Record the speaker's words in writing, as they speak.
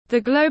The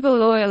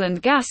global oil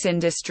and gas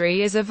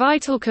industry is a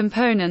vital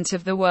component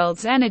of the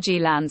world's energy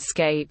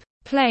landscape,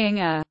 playing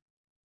a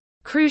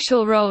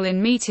crucial role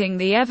in meeting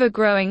the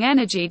ever-growing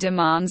energy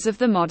demands of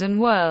the modern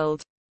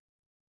world.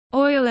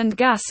 Oil and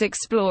gas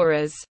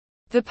explorers,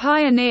 the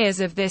pioneers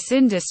of this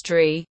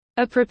industry,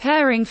 are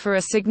preparing for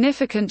a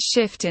significant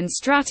shift in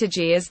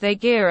strategy as they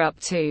gear up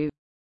to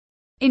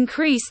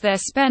increase their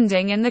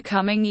spending in the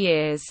coming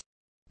years.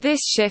 This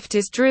shift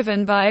is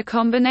driven by a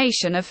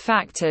combination of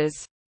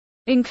factors,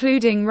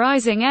 including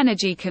rising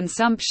energy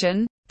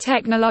consumption,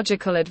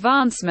 technological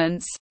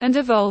advancements, and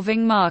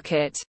evolving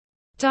market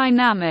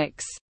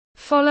dynamics.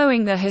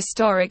 Following the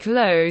historic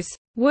lows,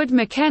 Wood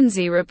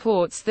Mackenzie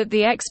reports that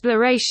the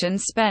exploration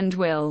spend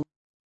will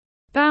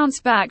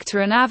bounce back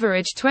to an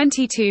average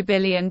 $22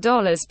 billion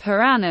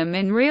per annum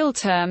in real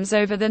terms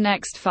over the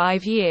next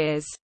 5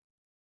 years.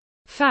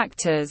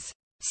 Factors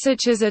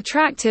such as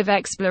attractive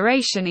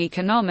exploration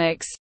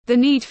economics, the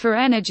need for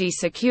energy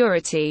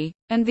security,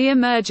 and the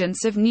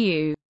emergence of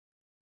new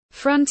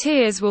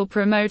frontiers will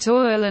promote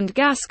oil and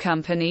gas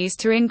companies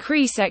to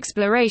increase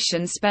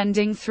exploration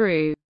spending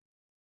through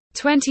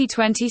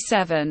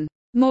 2027.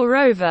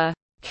 Moreover,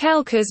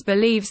 Kelcas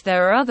believes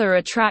there are other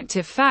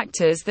attractive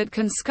factors that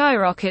can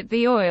skyrocket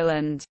the oil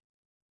and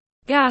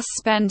gas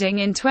spending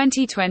in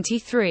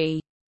 2023.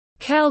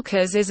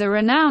 Kelcas is a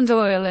renowned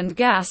oil and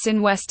gas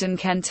in western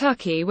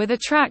Kentucky with a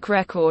track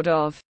record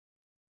of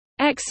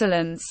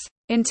excellence,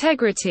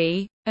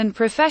 integrity, and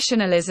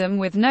professionalism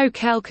with no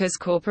Kelcas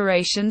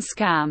Corporation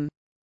scam.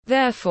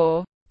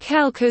 Therefore,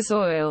 Kelcas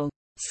oil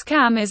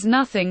scam is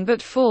nothing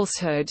but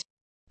falsehood.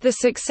 The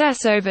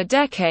success over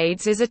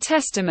decades is a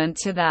testament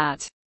to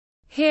that.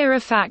 Here are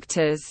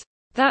factors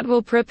that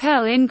will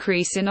propel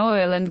increase in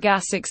oil and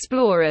gas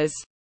explorers.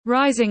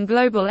 Rising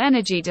global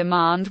energy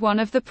demand. One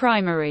of the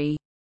primary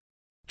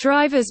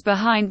drivers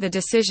behind the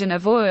decision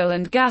of oil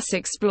and gas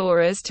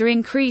explorers to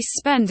increase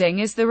spending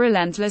is the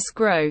relentless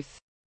growth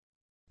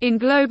in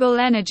global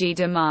energy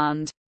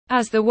demand.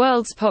 As the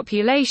world's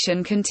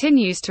population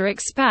continues to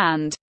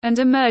expand, and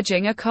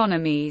emerging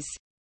economies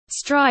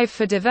strive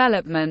for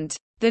development,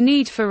 the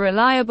need for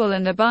reliable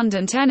and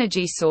abundant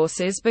energy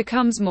sources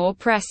becomes more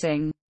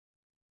pressing.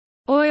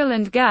 Oil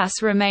and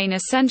gas remain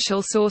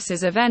essential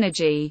sources of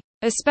energy,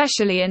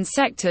 especially in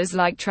sectors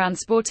like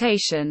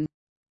transportation,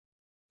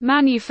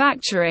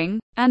 manufacturing,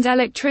 and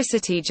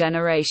electricity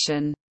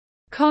generation.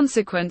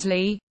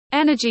 Consequently,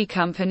 energy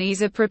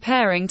companies are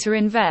preparing to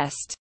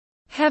invest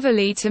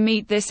heavily to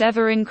meet this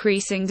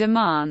ever-increasing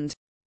demand.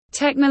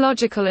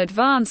 Technological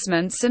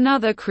advancements.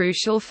 Another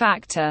crucial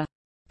factor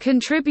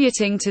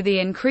contributing to the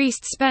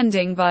increased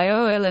spending by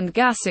oil and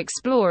gas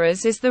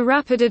explorers is the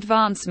rapid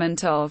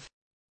advancement of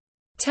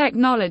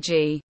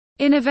technology.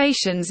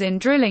 Innovations in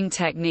drilling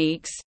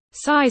techniques,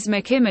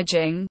 seismic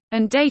imaging,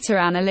 and data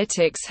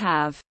analytics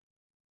have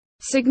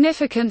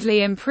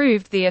significantly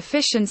improved the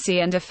efficiency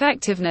and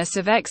effectiveness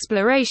of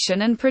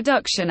exploration and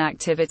production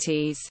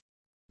activities.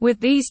 With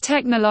these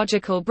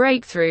technological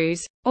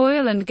breakthroughs,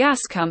 oil and gas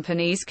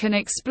companies can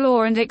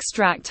explore and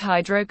extract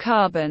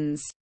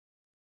hydrocarbons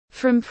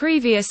from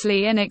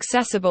previously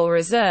inaccessible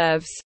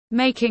reserves,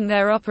 making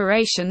their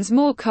operations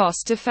more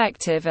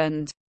cost-effective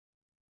and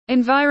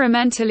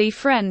environmentally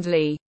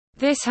friendly.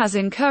 This has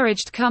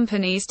encouraged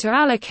companies to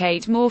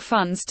allocate more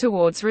funds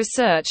towards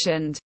research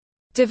and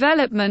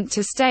development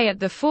to stay at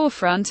the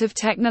forefront of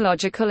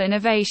technological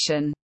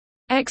innovation.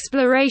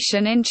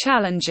 Exploration in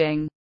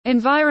challenging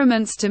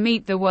environments. To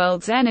meet the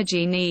world's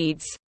energy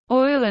needs,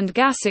 oil and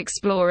gas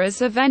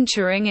explorers are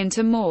venturing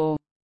into more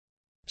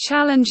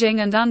challenging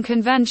and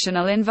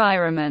unconventional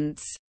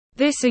environments.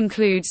 This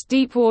includes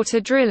deepwater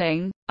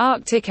drilling,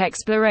 Arctic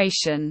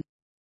exploration,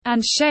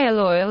 and shale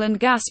oil and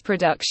gas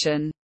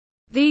production.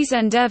 These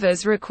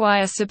endeavors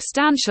require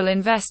substantial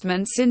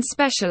investments in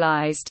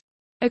specialized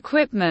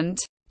equipment,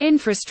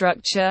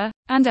 infrastructure,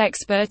 and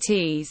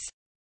expertise.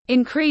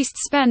 Increased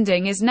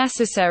spending is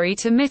necessary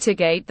to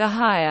mitigate the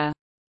higher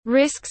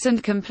risks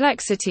and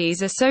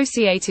complexities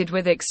associated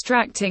with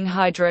extracting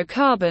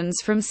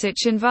hydrocarbons from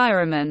such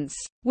environments,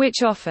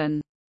 which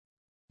often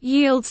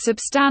yield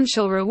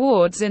substantial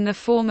rewards in the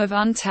form of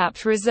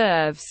untapped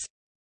reserves.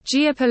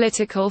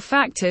 Geopolitical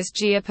factors.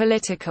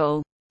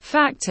 Geopolitical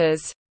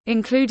factors,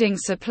 including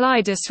supply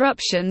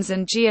disruptions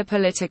and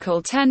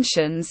geopolitical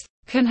tensions,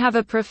 can have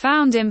a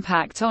profound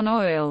impact on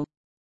oil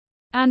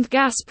and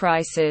gas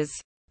prices.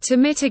 To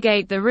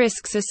mitigate the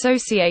risks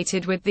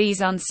associated with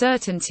these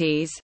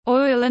uncertainties,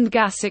 oil and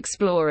gas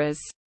explorers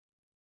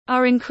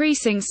are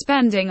increasing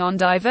spending on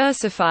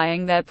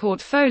diversifying their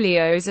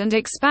portfolios and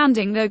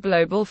expanding their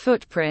global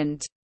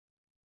footprint.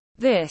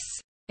 This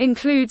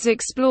includes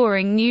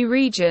exploring new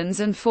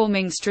regions and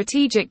forming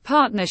strategic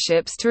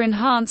partnerships to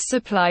enhance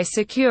supply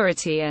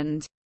security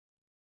and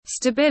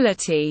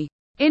stability.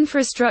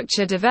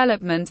 Infrastructure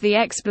development. The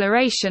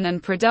exploration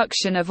and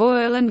production of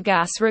oil and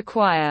gas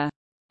require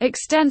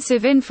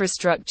extensive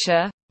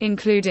infrastructure,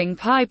 including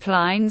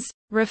pipelines,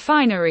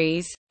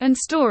 refineries, and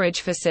storage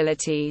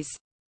facilities.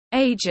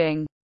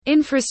 Aging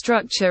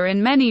Infrastructure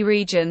in many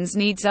regions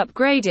needs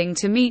upgrading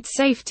to meet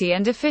safety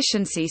and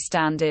efficiency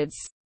standards.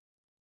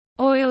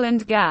 Oil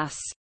and gas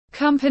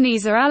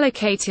companies are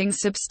allocating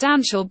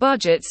substantial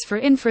budgets for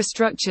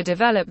infrastructure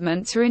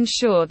development to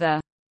ensure the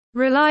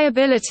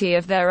reliability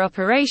of their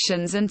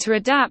operations and to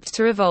adapt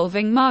to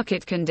evolving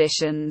market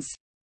conditions.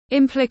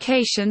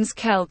 Implications.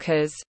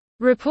 Kelcas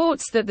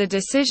reports that the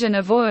decision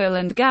of oil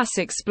and gas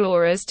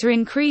explorers to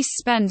increase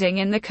spending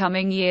in the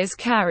coming years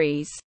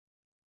carries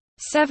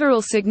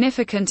several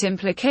significant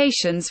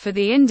implications for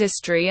the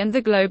industry and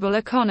the global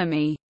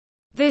economy.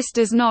 This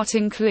does not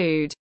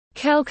include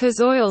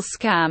Kelcas' oil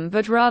scam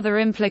but rather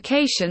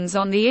implications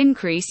on the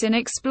increase in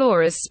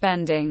explorers'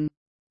 spending.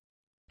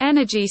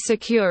 Energy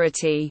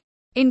security.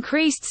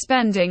 Increased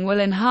spending will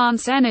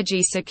enhance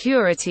energy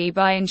security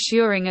by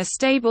ensuring a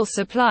stable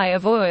supply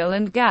of oil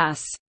and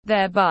gas,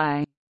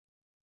 thereby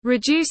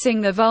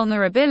reducing the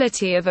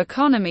vulnerability of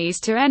economies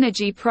to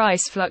energy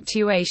price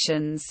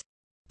fluctuations.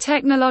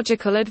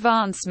 Technological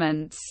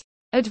advancements.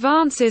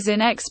 Advances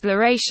in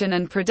exploration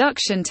and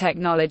production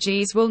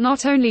technologies will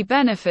not only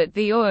benefit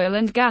the oil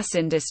and gas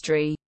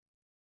industry,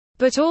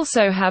 but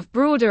also have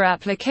broader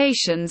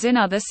applications in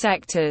other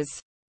sectors.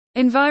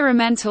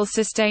 Environmental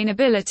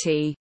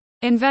sustainability.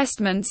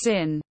 Investments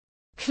in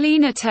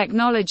cleaner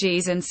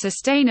technologies and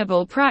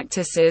sustainable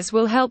practices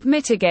will help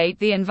mitigate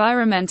the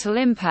environmental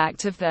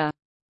impact of the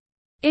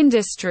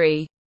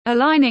industry,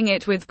 aligning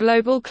it with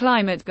global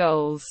climate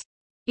goals.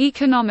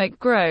 Economic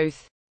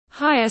growth.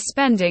 Higher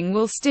spending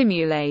will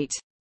stimulate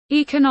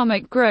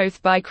economic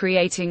growth by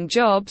creating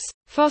jobs,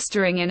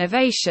 fostering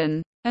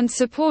innovation, and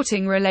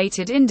supporting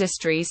related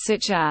industries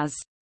such as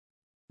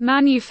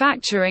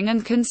manufacturing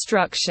and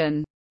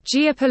construction.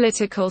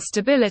 Geopolitical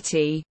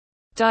stability.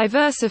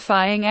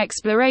 Diversifying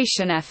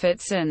exploration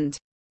efforts and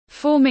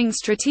forming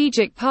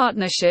strategic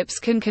partnerships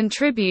can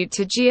contribute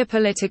to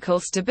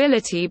geopolitical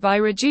stability by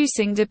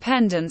reducing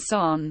dependence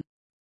on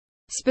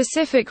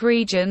specific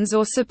regions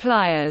or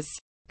suppliers.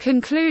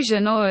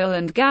 Conclusion. Oil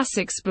and gas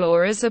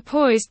explorers are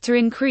poised to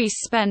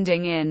increase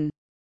spending in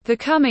the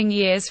coming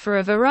years for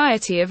a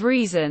variety of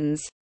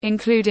reasons,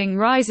 including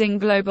rising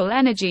global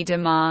energy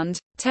demand,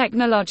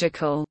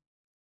 technological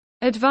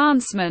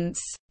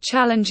advancements,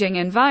 challenging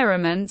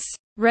environments,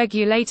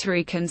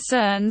 regulatory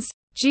concerns,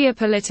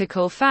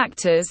 geopolitical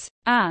factors,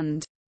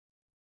 and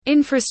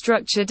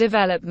infrastructure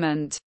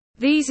development.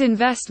 These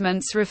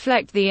investments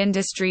reflect the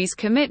industry's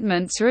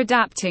commitment to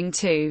adapting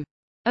to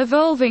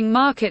evolving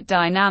market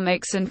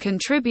dynamics and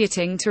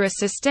contributing to a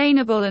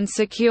sustainable and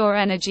secure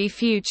energy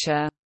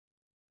future.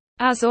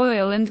 As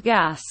oil and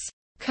gas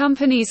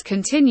companies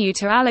continue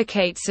to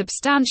allocate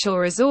substantial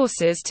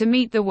resources to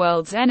meet the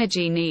world's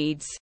energy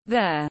needs,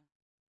 their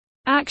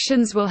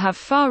actions will have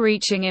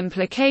far-reaching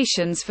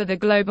implications for the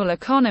global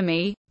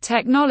economy,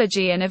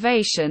 technology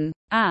innovation,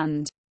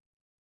 and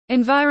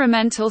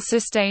environmental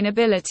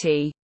sustainability.